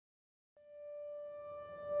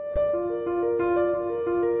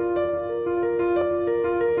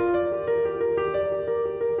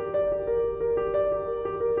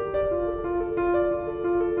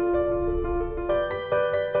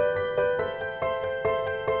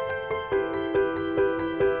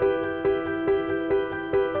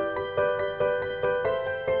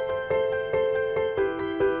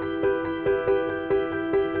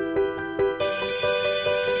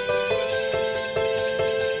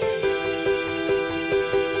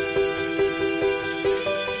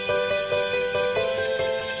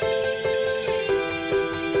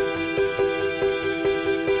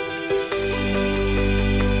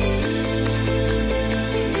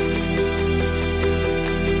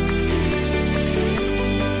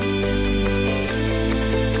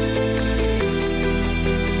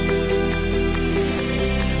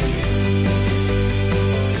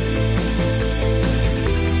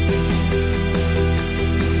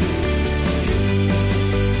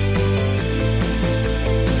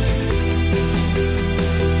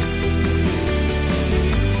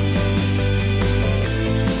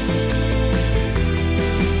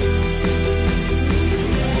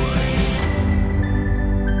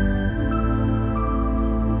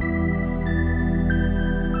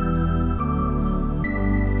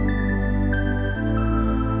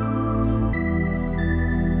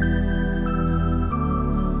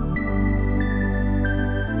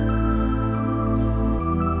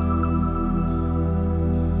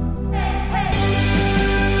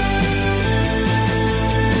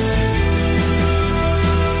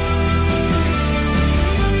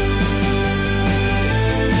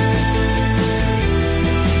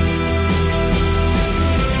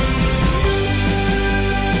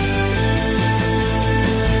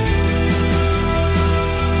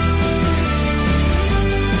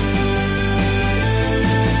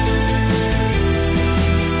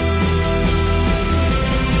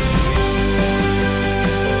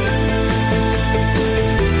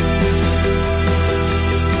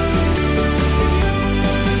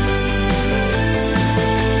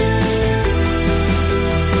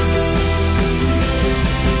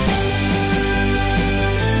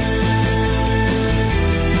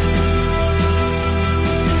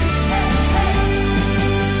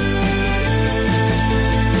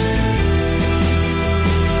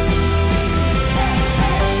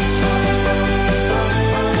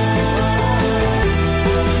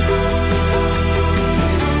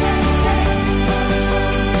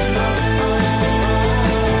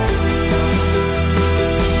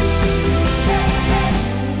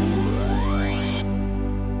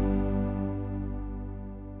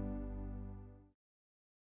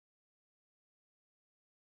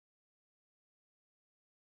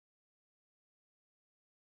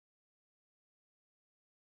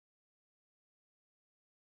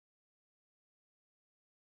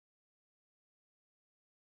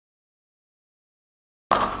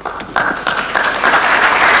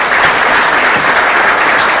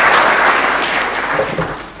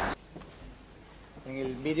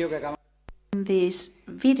In this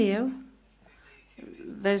video,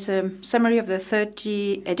 there's a summary of the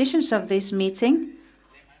 30 editions of this meeting.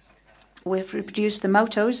 We've reproduced the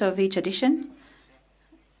mottos of each edition.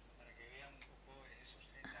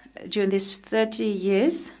 During these 30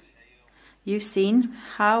 years, you've seen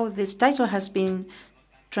how this title has been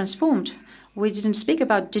transformed. We didn't speak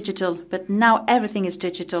about digital, but now everything is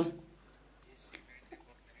digital.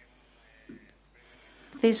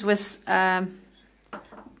 This was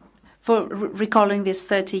for recalling these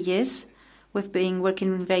 30 years. We've been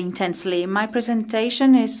working very intensely. My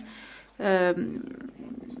presentation is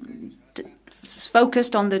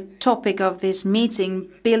focused on the topic of this meeting,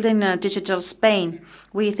 building a digital Spain.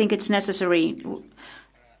 We think it's necessary,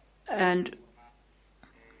 and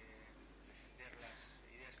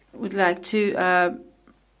we'd like to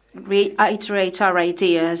reiterate our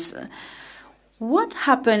ideas. What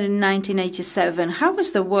happened in 1987? How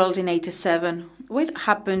was the world in 87? What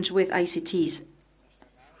happened with ICTs?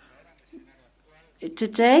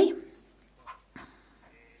 Today,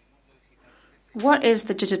 what is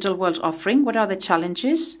the digital world offering? What are the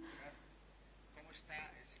challenges?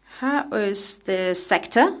 How is the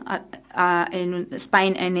sector in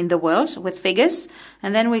Spain and in the world with figures?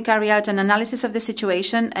 And then we carry out an analysis of the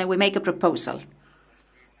situation and we make a proposal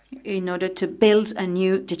in order to build a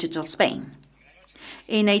new digital Spain.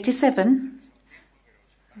 In 87,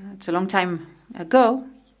 it's a long time ago,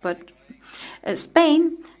 but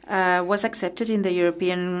Spain was accepted in the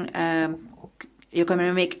European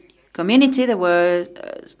Economic Community. There were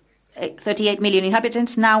 38 million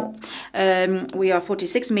inhabitants. Now we are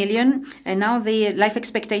 46 million, and now the life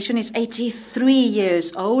expectation is 83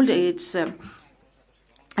 years old. It's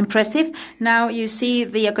impressive. Now you see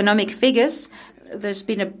the economic figures. There's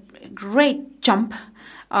been a great jump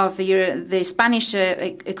of the Spanish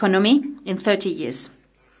economy in 30 years,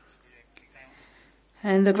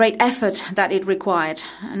 and the great effort that it required.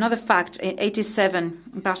 Another fact, in 87,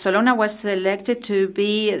 Barcelona was selected to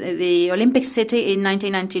be the Olympic city in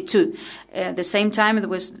 1992. At the same time, it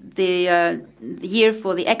was the year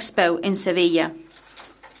for the Expo in Sevilla.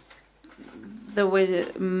 There were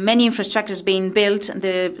many infrastructures being built.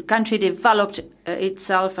 The country developed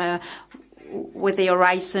itself with the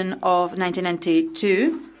horizon of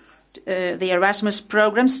 1992. The Erasmus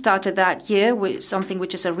program started that year with something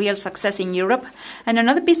which is a real success in Europe. And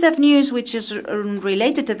another piece of news which is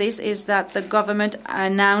related to this is that the government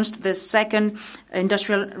announced the second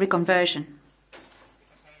industrial reconversion.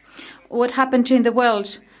 What happened in the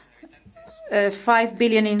world? 5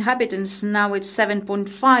 billion inhabitants, now it's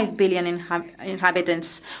 7.5 billion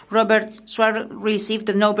inhabitants. Robert Schwer received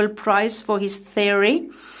the Nobel Prize for his theory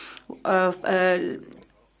of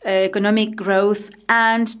economic growth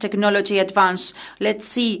and technology advance. Let's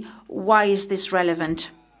see, why is this relevant?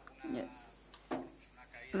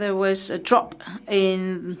 There was a drop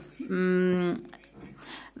in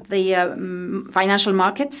the financial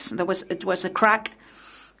markets. It was a crack.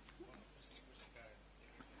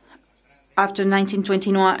 After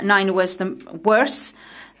 1929 was the worse.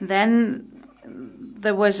 Then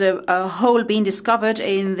there was a hole being discovered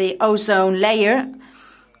in the ozone layer.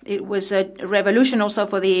 It was a revolution also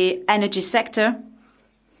for the energy sector,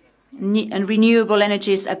 and renewable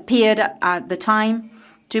energies appeared at the time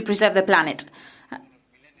to preserve the planet.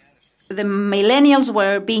 The millennials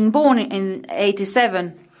were being born in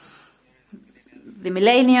 87. The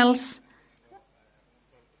millennials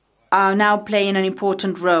are now playing an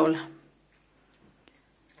important role.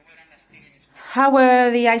 How were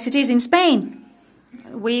the ICTs in Spain?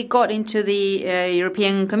 We got into the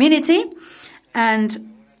European community, and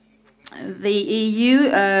the EU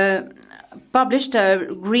published a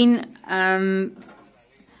green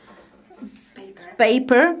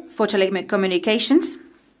paper for telecommunications.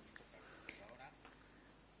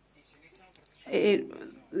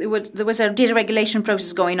 There was a deregulation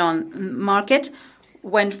process going on. Market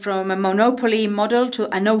went from a monopoly model to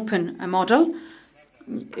an open model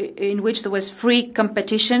in which there was free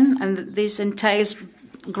competition, and this entails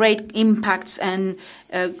great impacts and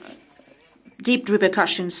deep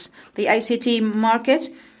repercussions. The ICT market,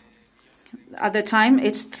 at the time,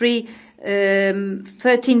 it's 13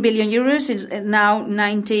 billion euros, it's now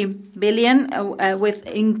 90 billion, with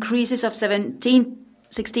increases of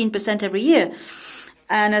 16% every year.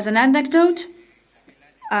 And as an anecdote,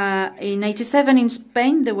 in 87 in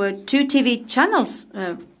Spain, there were 2 TV channels,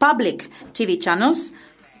 public TV channels,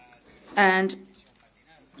 and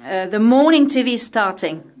the morning TV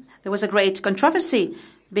starting. There was a great controversy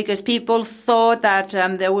because people thought that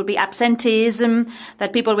there would be absenteeism,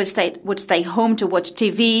 that people would stay home to watch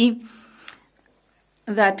TV.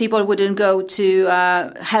 that people wouldn't go to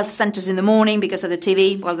health centers in the morning because of the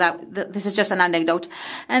TV. Well, this is just an anecdote.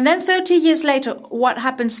 And then 30 years later, what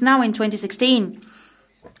happens now in 2016?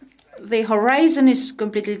 The horizon is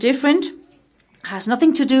completely different. Has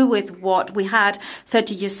nothing to do with what we had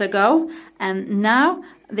 30 years ago. And now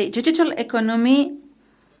the digital economy,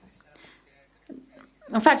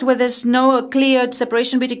 in fact, where there's no clear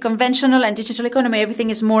separation between conventional and digital economy, everything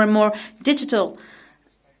is more and more digital.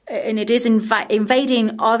 And it is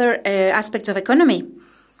invading other aspects of economy.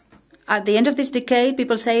 At the end of this decade,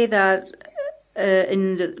 people say that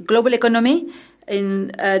in the global economy,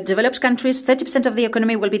 in developed countries, 30% of the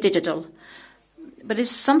economy will be digital. But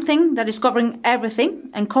it's something that is covering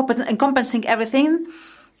everything, encompassing everything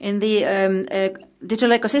in the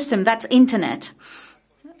digital ecosystem. That's internet.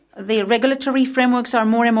 The regulatory frameworks are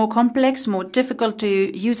more and more complex, more difficult to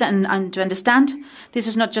use and to understand. This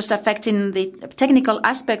is not just affecting the technical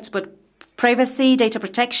aspects, but privacy, data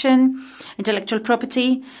protection, intellectual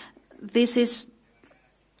property. This is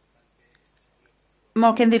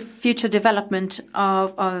marking the future development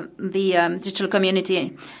of the digital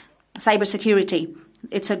community. Cybersecurity.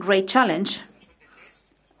 It's a great challenge.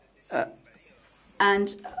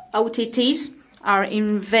 And OTTs are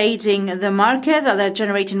invading the market, they're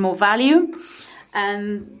generating more value,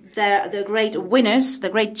 and they're the great winners, the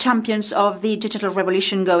great champions of the digital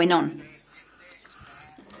revolution going on.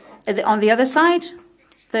 On the other side,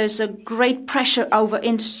 there's a great pressure over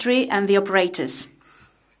industry and the operators.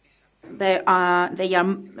 They are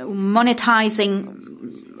monetizing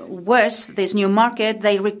worse this new market.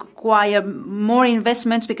 They require more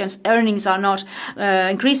investments because earnings are not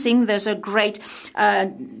increasing. There's a great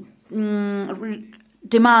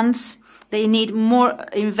demands. They need more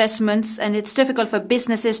investments, and it's difficult for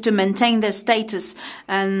businesses to maintain their status.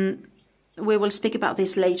 And we will speak about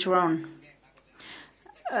this later on.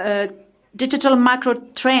 Digital macro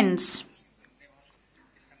trends.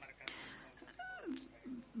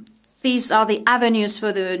 These are the avenues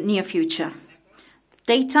for the near future.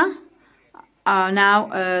 Data are now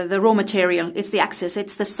the raw material. It's the access.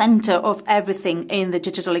 It's the center of everything in the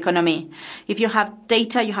digital economy. If you have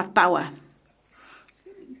data, you have power.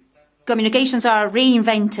 Communications are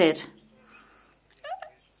reinvented.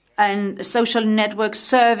 And social network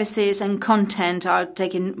services and content are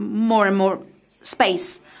taking more and more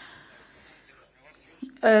space.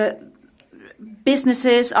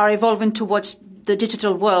 Businesses are evolving towards the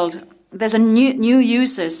digital world. There's a new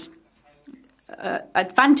users,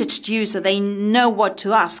 advantaged user. They know what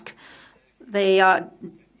to ask. They are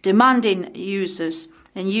demanding users,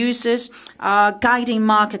 and users are guiding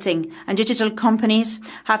marketing. And digital companies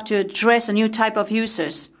have to address a new type of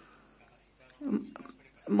users,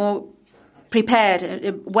 more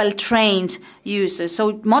prepared, well-trained users.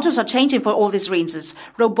 So models are changing for all these reasons.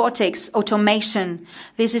 Robotics, automation,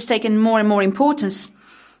 this is taking more and more importance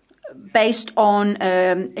based on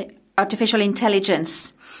artificial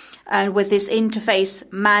intelligence. And with this interface,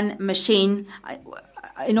 man-machine,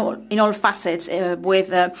 in all facets,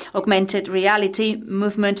 with augmented reality,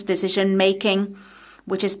 movement, decision-making,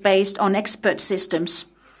 which is based on expert systems.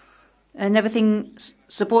 And everything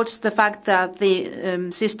supports the fact that the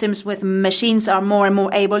systems with machines are more and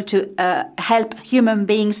more able to help human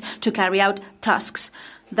beings to carry out tasks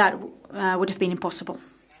that would have been impossible.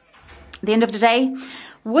 At the end of the day,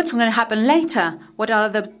 what's going to happen later? What are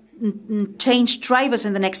the change drivers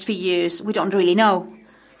in the next few years? We don't really know.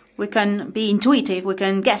 We can be intuitive, we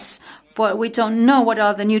can guess, but we don't know what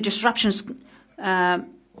are the new disruptions,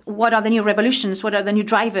 what are the new revolutions, what are the new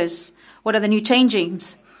drivers, what are the new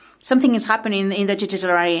changings. Something is happening in the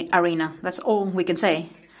digital arena. That's all we can say.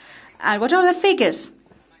 And what are the figures?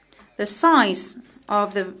 The size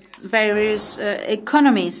of the various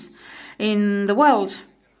economies in the world.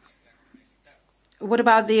 What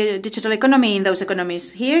about the digital economy in those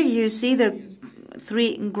economies? Here you see the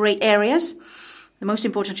three great areas, the most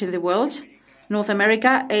important in the world: North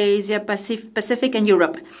America, Asia, Pacific, and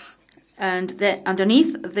Europe. And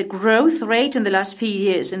underneath, the growth rate in the last few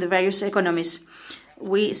years in the various economies.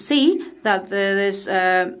 We see that there's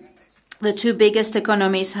the two biggest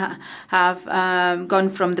economies have gone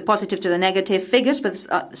from the positive to the negative figures, but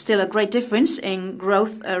still a great difference in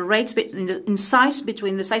growth rates in size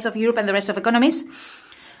between the size of Europe and the rest of economies.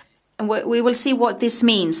 And we will see what this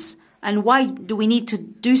means and why do we need to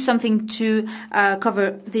do something to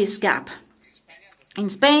cover this gap. In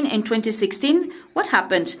Spain, in 2016, what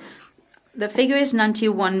happened? The figure is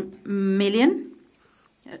 91 million,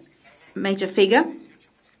 major figure.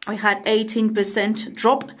 We had 18%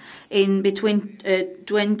 drop in between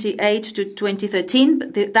 28 to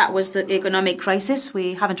 2013. That was the economic crisis.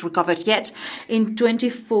 We haven't recovered yet. In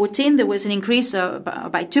 2014, there was an increase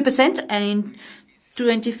by 2%, and in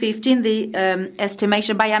 2015, the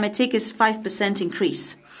estimation by AMETIC is 5%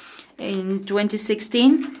 increase. In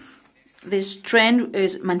 2016, this trend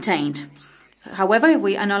is maintained. However, if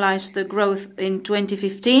we analyze the growth in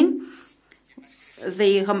 2015,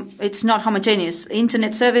 it's not homogeneous.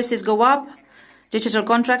 Internet services go up, digital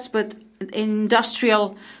contracts, but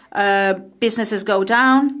industrial businesses go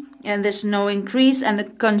down, and there's no increase, and the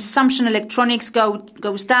consumption electronics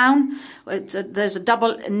goes down. There's a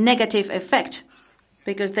double negative effect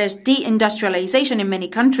because there's deindustrialization in many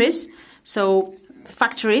countries, so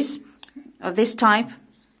factories of this type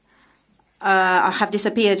have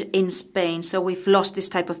disappeared in Spain, so we've lost this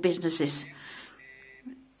type of businesses.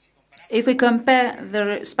 If we compare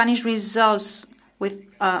the Spanish results with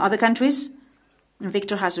other countries, and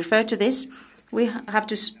Victor has referred to this, we have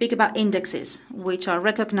to speak about indexes, which are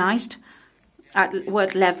recognized at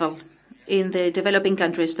world level in the developing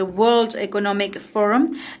countries. The World Economic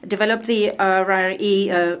Forum developed the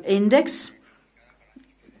RRE index.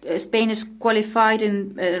 Spain is qualified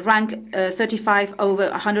in rank 35 over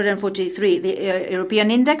 143. The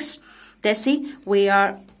European index, DESI, we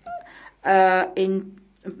are in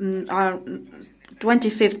our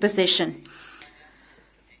 25th position.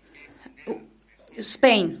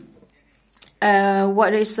 Spain,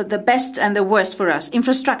 what is the best and the worst for us?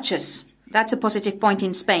 Infrastructures, that's a positive point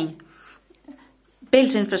in Spain.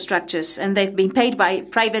 Built infrastructures, and they've been paid by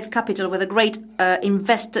private capital with a great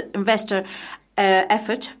investor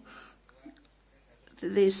effort.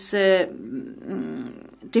 This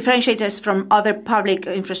differentiates us from other public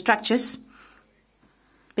infrastructures,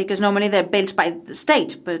 because normally they're built by the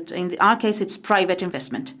state, but in our case it's private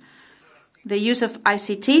investment. The use of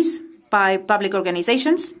ICTs by public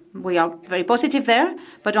organizations, we are very positive there,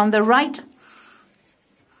 but on the right,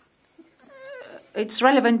 it's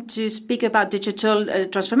relevant to speak about digital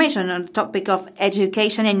transformation on the topic of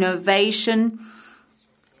education, innovation,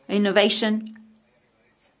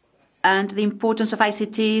 and the importance of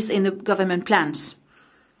ICTs in the government plans.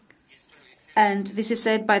 And this is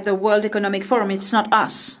said by the World Economic Forum. It's not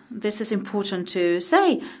us. This is important to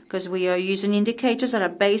say because we are using indicators that are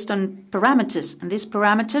based on parameters, and these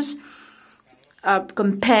parameters are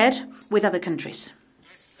compared with other countries.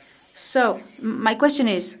 So my question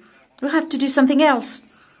is, we have to do something else.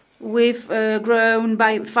 We've grown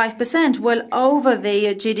by 5%, well over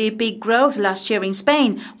the GDP growth last year in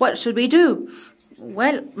Spain. What should we do?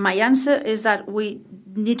 Well, my answer is that we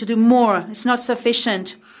need to do more. It's not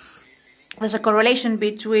sufficient. There's a correlation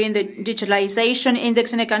between the digitalization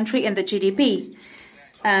index in a country and the GDP.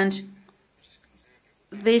 And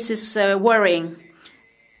this is worrying.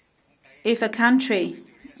 If a country,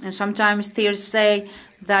 and sometimes theorists say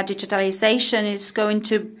that digitalization is going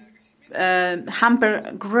to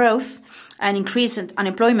hamper growth and increase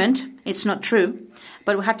unemployment, it's not true.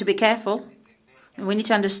 But we have to be careful. We need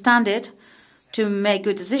to understand it to make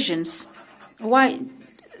good decisions. Why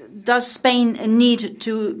does Spain need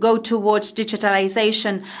to go towards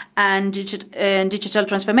digitalization and digital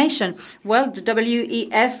transformation? Well, the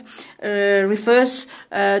WEF refers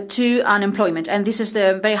to unemployment, and this is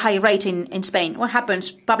the very high rate in Spain. What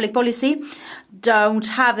happens? Public policy don't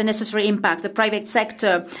have the necessary impact. The private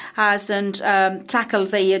sector hasn't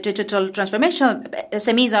tackled the digital transformation.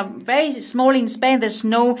 SMEs are very small in Spain. There's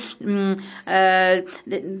not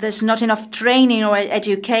enough training or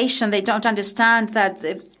education. They don't understand that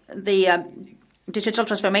the digital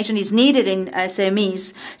transformation is needed in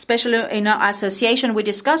SMEs, especially in our association. We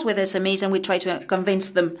discuss with SMEs and we try to convince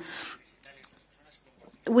them.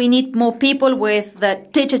 We need more people with the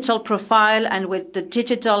digital profile and with the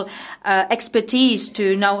digital expertise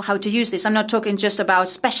to know how to use this. I'm not talking just about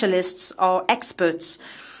specialists or experts.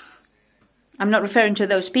 I'm not referring to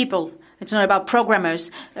those people. It's not about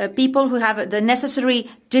programmers. People who have the necessary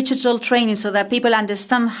digital training so that people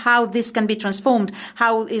understand how this can be transformed.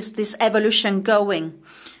 How is this evolution going?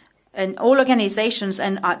 In all organizations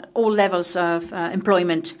and at all levels of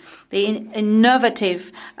employment. The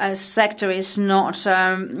innovative sector is not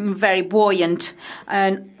very buoyant,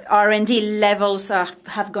 and R&D levels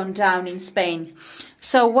have gone down in Spain.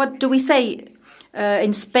 So what do we say?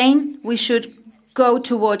 In Spain, we should go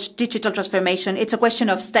towards digital transformation. It's a question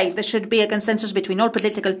of state. There should be a consensus between all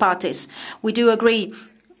political parties. We do agree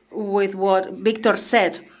with what Victor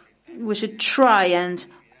said. We should try and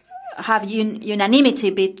have unanimity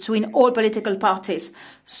between all political parties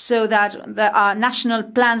so that there are national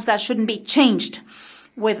plans that shouldn't be changed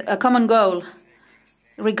with a common goal.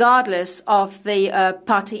 regardless of the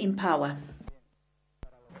party in power.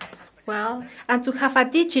 Well, and to have a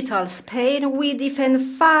digital Spain, we defend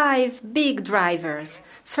 5 big drivers.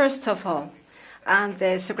 First of all, and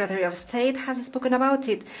the Secretary of State has spoken about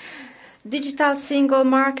it, digital single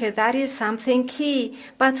market, that is something key.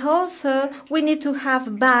 But also we need to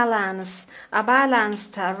have balance, a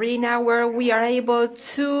balanced arena where we are able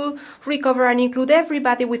to recover and include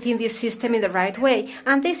everybody within this system in the right way.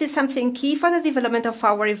 And this is something key for the development of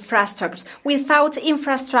our infrastructures. Without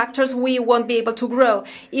infrastructures, we won't be able to grow.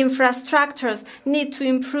 Infrastructures need to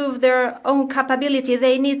improve their own capability.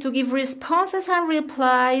 They need to give responses and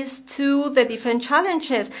replies to the different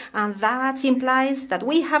challenges. And that implies that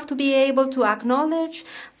we have to be able to acknowledge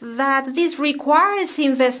that this requires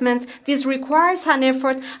investment, this requires an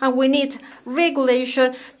effort, and we need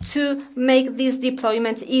regulation to make this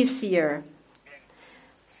deployment easier.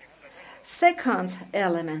 Second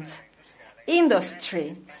element,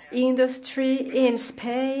 industry. Industry in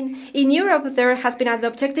Spain. In Europe, there has been an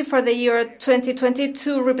objective for the year 2020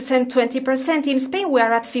 to represent 20%. In Spain, we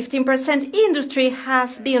are at 15%. Industry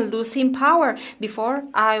has been losing power. Before,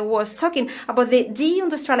 I was talking about the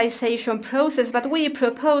deindustrialization process, but we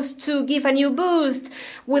propose to give a new boost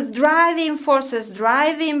with driving force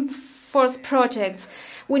projects.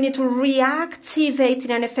 We need to reactivate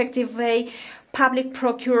in an effective way public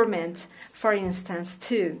procurement, for instance,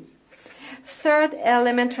 too. Third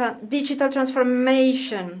element, digital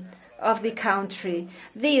transformation of the country.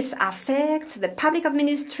 This affects the public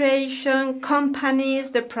administration, companies,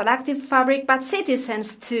 the productive fabric, but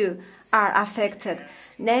citizens too are affected.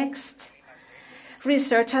 Next,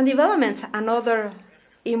 research and development, another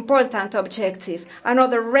important objective.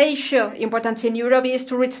 Another ratio important in Europe is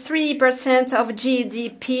to reach 3% of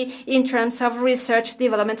GDP in terms of research,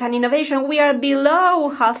 development and innovation. We are below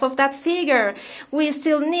half of that figure. We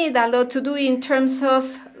still need a lot to do in terms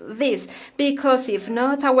of this, because if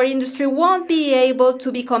not, our industry won't be able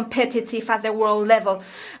to be competitive at the world level.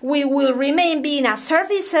 We will remain being a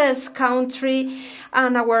services country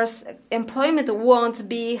and our employment won't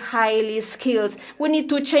be highly skilled. We need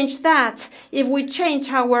to change that if we change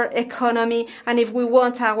our economy and if we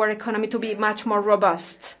want our economy to be much more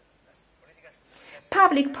robust.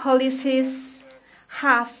 Public policies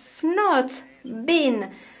have not been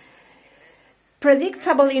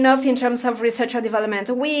predictable enough in terms of research and development.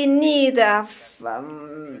 We need better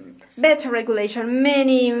regulation.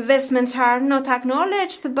 Many investments are not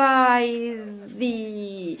acknowledged by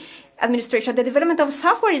the administration. The development of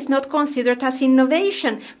software is not considered as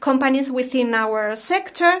innovation. Companies within our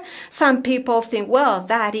sector, some people think, well,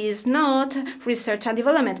 that is not research and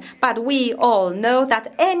development. But we all know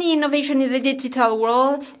that any innovation in the digital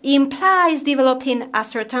world implies developing a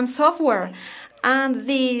certain software. And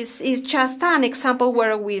this is just an example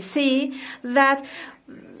where we see that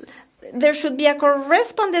there should be a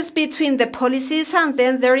correspondence between the policies and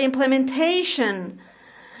then their implementation.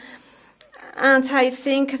 And I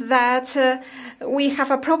think that we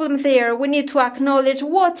have a problem there. We need to acknowledge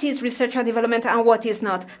what is research and development and what is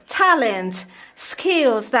not. Talent,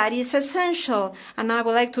 skills, that is essential. And I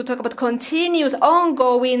would like to talk about continuous,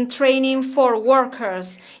 ongoing training for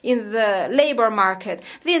workers in the labor market.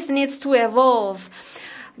 This needs to evolve.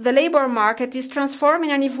 The labor market is transforming,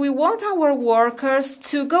 and if we want our workers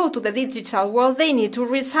to go to the digital world, they need to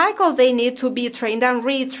recycle, they need to be trained and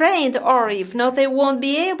retrained, or if not, they won't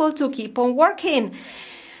be able to keep on working.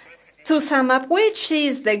 To sum up, which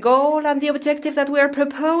is the goal and the objective that we are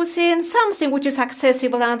proposing? Something which is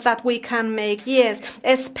accessible and that we can make. Yes,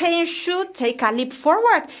 Spain should take a leap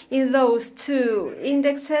forward in those two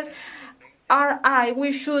indexes. RI,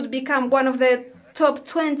 we should become one of the top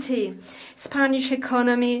 20. Spanish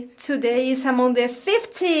economy today is among the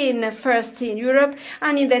 15 first in Europe,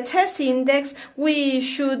 and in the test index we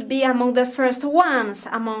should be among the first ones,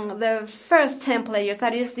 among the first 10 players.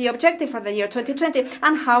 That is the objective for the year 2020.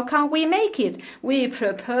 And how can we make it? We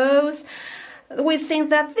think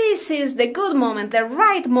that this is the good moment, the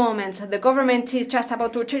right moment. The government is just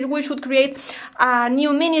about to change. We should create a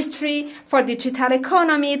new ministry for digital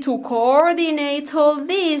economy to coordinate all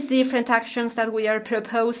these different actions that we are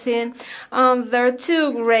proposing. There are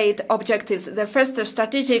two great objectives. The first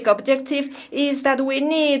strategic objective is that we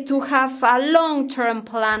need to have a long-term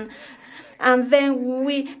plan. And then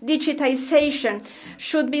digitization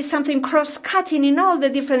should be something cross-cutting in all the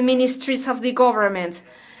different ministries of the government.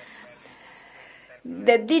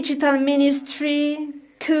 The digital ministry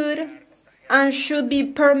could and should be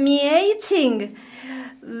permeating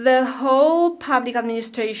the whole public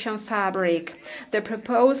administration fabric. The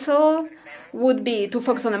proposal would be to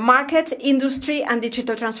focus on the market, industry, and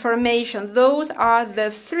digital transformation. Those are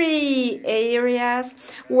the three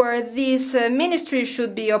areas where this ministry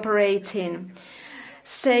should be operating.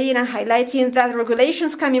 Saying and highlighting that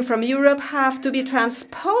regulations coming from Europe have to be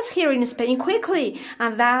transposed here in Spain quickly,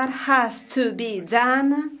 and that has to be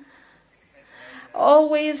done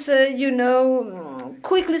always,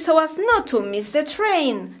 quickly, so as not to miss the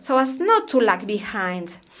train, so as not to lag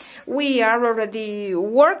behind. We are already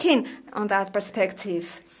working on that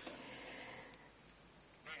perspective.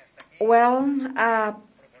 Well,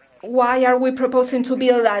 why are we proposing to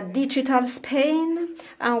build a digital Spain?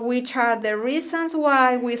 And which are the reasons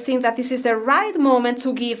why we think that this is the right moment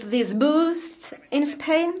to give this boost in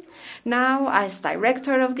Spain? Now, as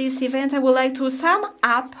director of this event, I would like to sum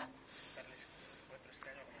up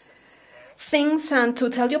things and to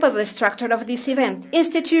tell you about the structure of this event.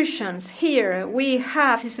 Institutions. Here we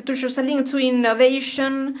have institutions linked to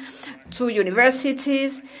innovation, to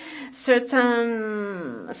universities.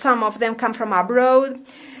 Some of them come from abroad.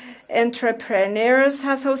 Entrepreneurs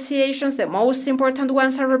associations, the most important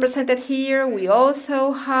ones, are represented here. We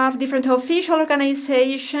also have different official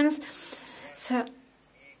organizations, so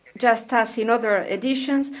just as in other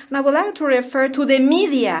editions. And I would like to refer to the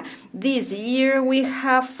media. This year we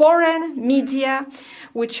have foreign media,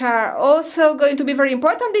 which are also going to be very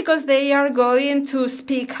important because they are going to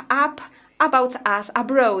speak up about us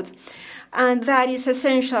abroad. And that is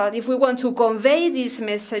essential if we want to convey these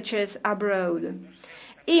messages abroad.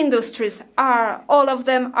 Industries all of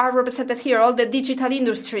them are represented here, all the digital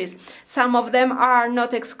industries. Some of them are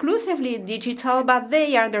not exclusively digital, but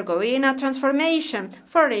they are undergoing a transformation.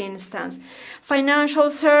 For instance,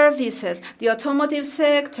 financial services, the automotive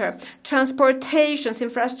sector, transportations,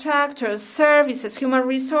 infrastructures, services, human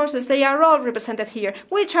resources, they are all represented here.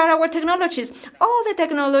 Which are our technologies? All the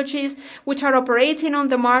technologies which are operating on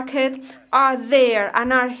the market are there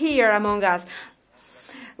and are here among us.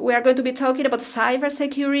 We are going to be talking about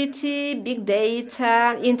cybersecurity, big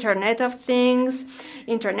data, Internet of Things,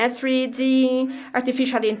 Internet 3D,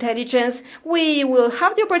 artificial intelligence. We will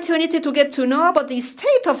have the opportunity to get to know about the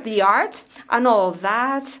state of the art and all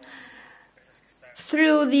that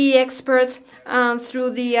through the experts and through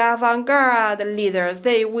the avant-garde leaders.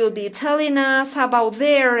 They will be telling us about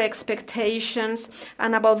their expectations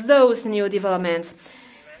and about those new developments.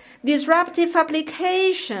 Disruptive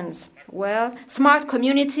applications. Well, smart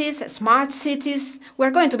communities, smart cities,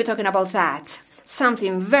 we're going to be talking about that.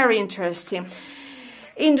 Something very interesting.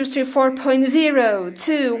 Industry 4.0,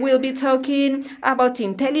 too, we'll be talking about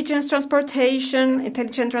intelligent transportation.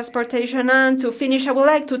 And to finish, I would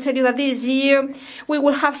like to tell you that this year we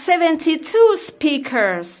will have 72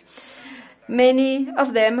 speakers. Many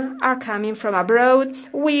of them are coming from abroad.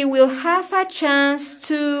 We will have a chance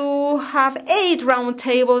to have 8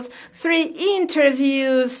 roundtables, 3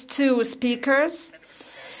 interviews, 2 speakers.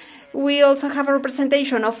 We also have a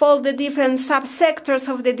representation of all the different subsectors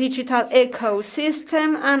of the digital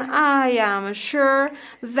ecosystem, and I am sure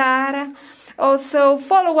that also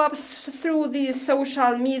follow-ups through the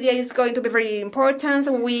social media is going to be very important.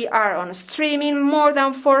 We are on streaming. More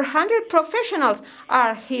than 400 professionals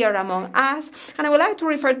are here among us. And I would like to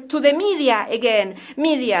refer to the media again.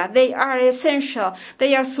 Media, they are essential.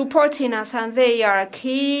 They are supporting us and they are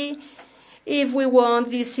key if we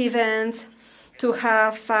want this event to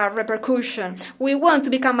have a repercussion. We want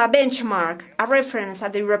to become a benchmark, a reference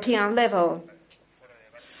at the European level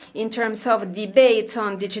in terms of debate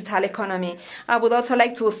on digital economy. I would also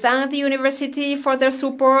like to thank the university for their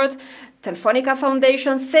support, Telefónica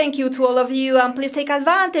Foundation. Thank you to all of you, and please take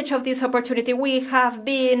advantage of this opportunity. We have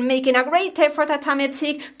been making a great effort at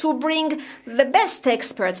AMETIC to bring the best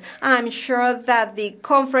experts. I'm sure that the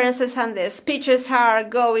conferences and the speeches are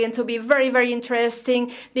going to be very, very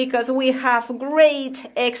interesting because we have great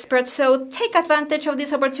experts. So take advantage of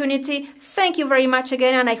this opportunity. Thank you very much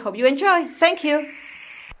again, and I hope you enjoy. Thank you.